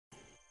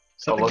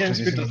So the game's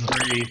good to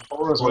 3.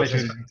 4 is way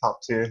too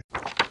top tier.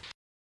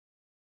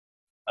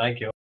 Thank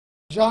you.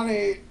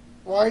 Jonneh,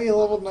 why are you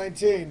level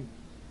 19?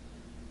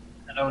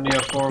 I only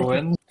have 4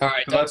 wins.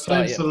 Alright, Because I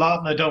don't play start a yet. lot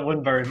and I don't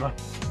win very much.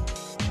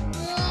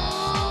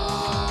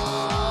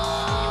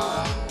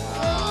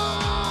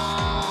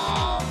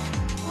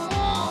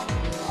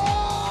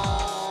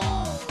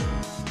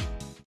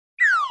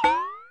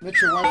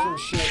 Mitch, your wife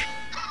was shit.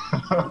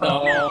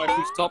 No, my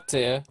wife's top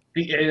tier.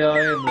 The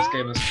AI in this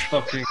game is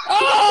fucking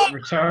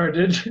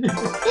retarded.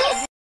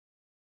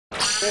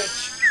 Mitch.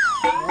 Mitch.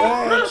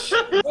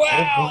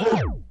 Wow!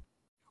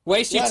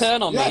 Waste your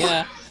turn on me,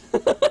 yeah.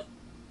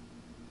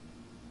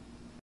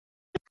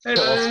 Hey,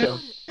 Kill man.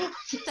 him.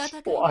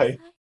 Why?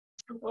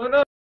 Why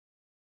not?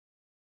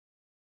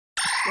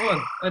 Come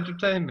on,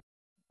 entertain me.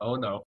 Oh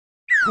no.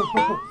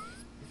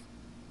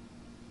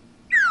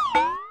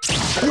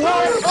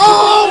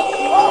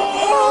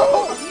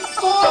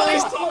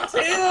 Johnny's top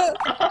tier!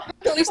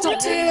 Johnny's top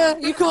tier!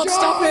 You can't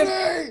stop him!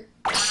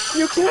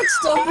 You can't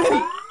stop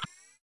him!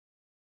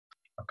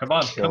 Oh, come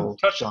on, Kill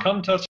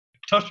come touch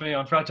me,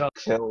 I'm fragile.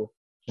 Kill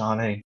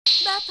Jonneh.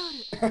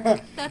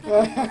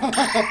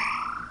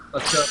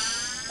 Let's go.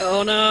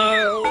 Oh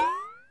no!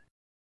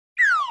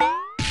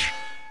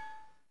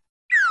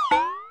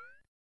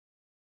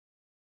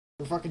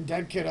 You're fucking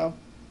dead, kiddo.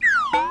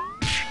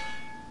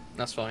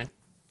 That's fine.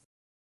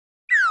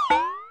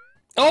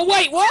 Oh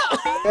wait, what?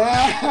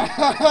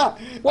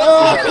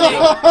 What's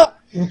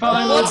happening?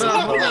 Final What's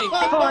battle. happening?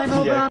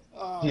 Final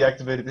battle. He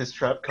activated his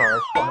trap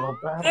card. Final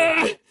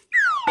battle.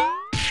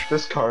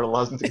 This card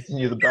allows him to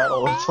continue the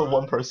battle until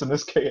one person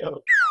is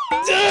KO'd.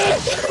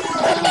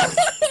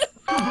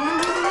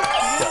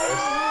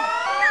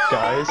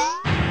 Guys.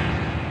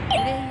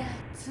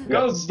 We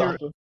have to stop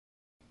him.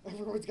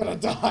 Everyone's gonna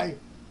die.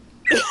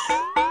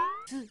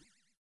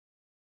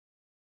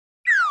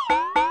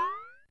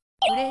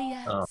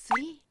 Oh.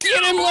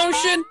 Get him,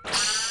 Lotion!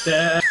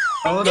 Yeah.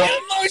 Oh no. Get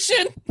him,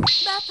 Lotion!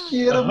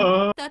 Get him!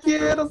 Oh.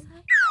 Get him!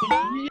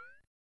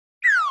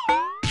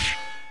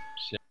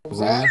 What was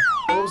that?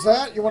 What was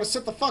that? You wanna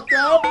sit the fuck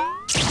down?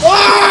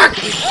 Fuck!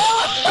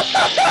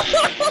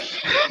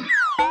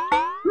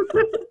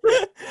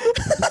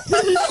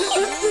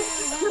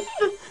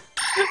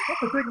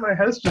 I think my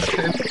house just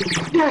came.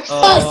 Yes!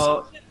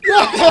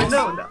 Yes!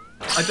 No,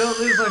 I don't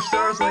lose my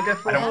stars and I get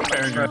 4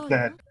 You're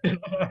dead.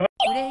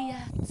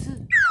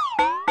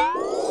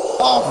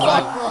 Oh,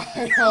 fuck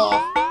right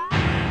off!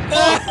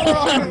 Fuck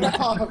right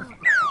off!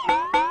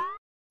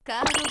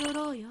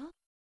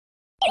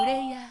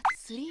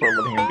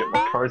 We're letting him get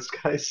my cards,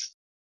 guys.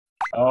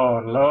 Oh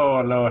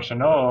no, Lotion,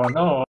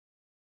 no.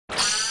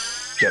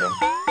 Get him.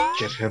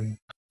 Get him.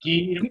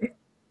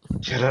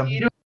 Get him.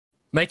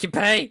 Make him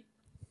pay!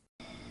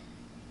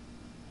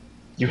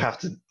 You have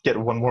to get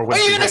one more win.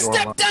 Are you to gonna get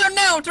step Norma. down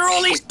now after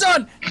all he's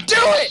done? Do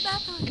it!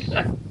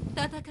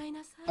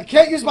 I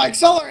can't use my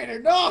accelerator,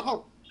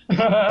 no!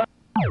 Okay,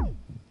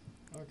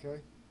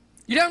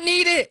 You don't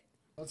need it!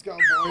 let's go,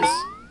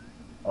 boys.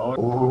 Oh,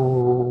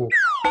 Ooh.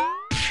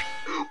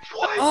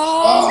 What?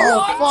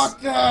 Oh, fuck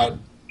that!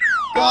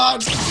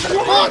 God!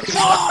 Fuck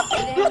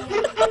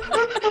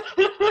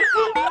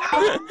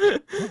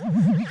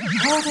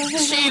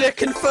Cheater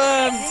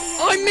confirmed!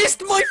 I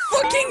missed my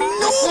fucking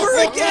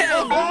Norma again!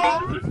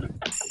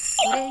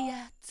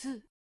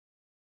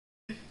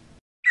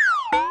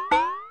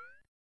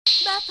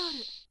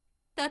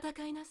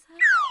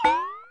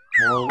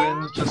 more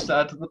wins just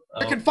add to the.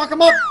 Oh. Chicken, fuck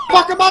him up!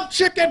 Fuck him up,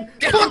 chicken!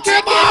 Fuck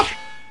him up!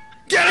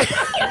 Get it!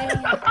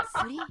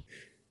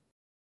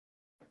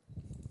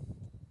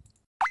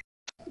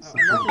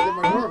 I'm not gonna get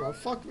my Norma,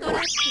 fuck me.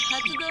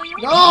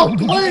 No,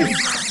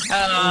 please!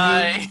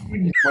 Hi.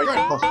 Wait,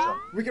 close it.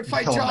 We can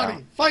fight Kill him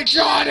Jonneh! Fight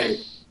Jonneh!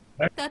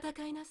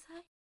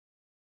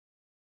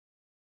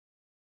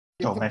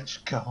 Go,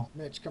 Mitch, go.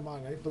 Mitch, come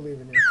on, I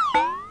believe in you.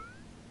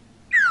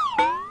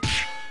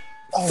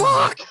 Oh,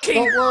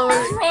 Fucking Don't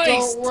worry,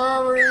 Christ! don't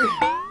worry! No!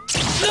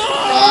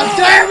 God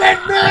damn it,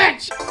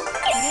 Mitch!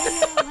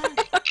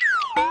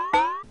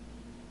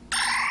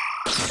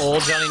 All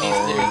Johnny needs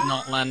to do is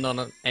not land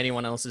on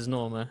anyone else's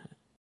Norma.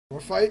 You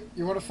wanna fight?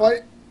 You wanna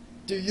fight?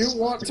 Do you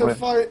want to Wait.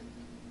 fight?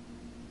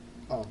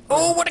 Oh,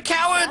 Oh, what a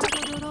coward!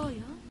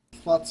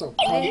 thought so.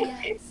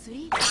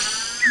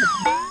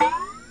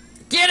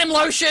 Get him,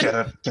 Lotion! Get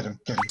him, get him,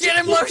 get him. Get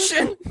him,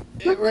 Lotion!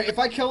 If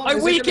I kill him, I is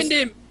it weakened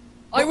gonna... him!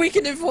 I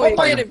weakened him for you,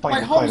 My, get him! my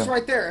him, home's fight him.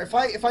 right there. If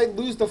I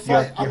lose the You fight,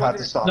 have, I'm you not have to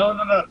gonna... stop. No. Go You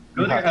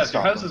to your have to house. Your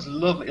stop house him. is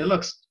lovely. It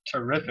looks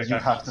terrific. You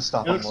actually. have to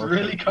stop It him. looks Lotion.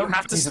 really You comfortable.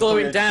 have to He's a slow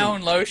him threat.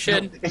 down,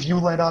 Lotion! If you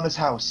land on his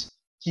house,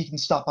 he can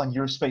stop on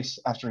your space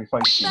after he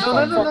fights you.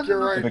 Fuck, you're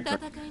right.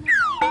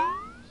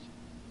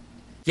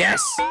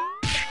 Yes!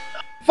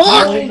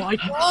 Fuck! Oh my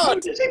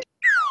god!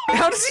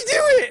 How does he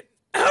do it?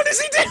 How does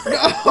he do it?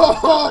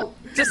 No!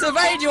 Just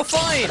evade, you're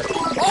fine!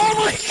 Oh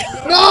my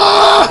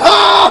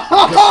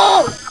god!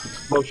 No!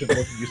 Lotion,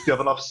 you still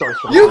have enough stars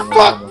for You the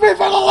fucked me for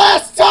the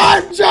last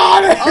time,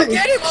 Jonneh! I'll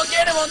get him, I'll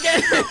get him, I'll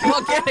get him!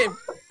 I'll get him!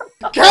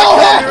 Kill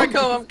Here I him!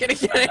 go, I'm gonna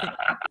get him!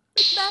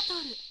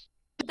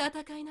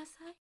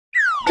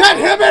 Kill Let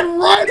him in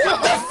right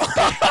now!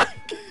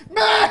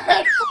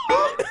 Mitch!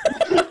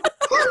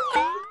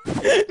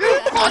 You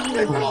fucked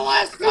me for the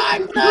last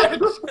time, Mitch!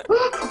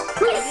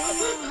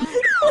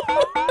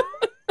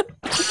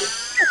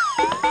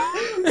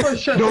 Oh,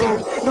 shit. No.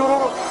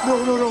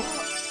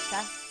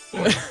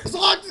 As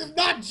long as it's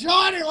not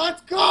Jonneh,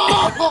 let's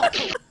go!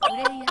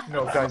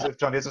 No, guys, if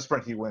Jonneh has a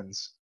sprint, he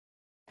wins.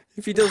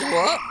 If he does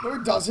what? No,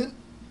 he doesn't.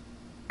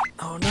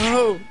 Oh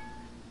no!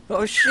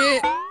 Oh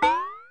shit!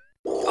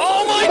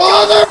 Oh my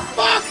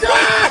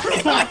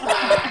Motherfucker! god!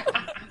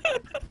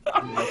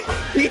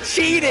 He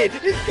cheated!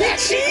 He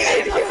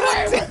cheated! Get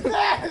away with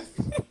this!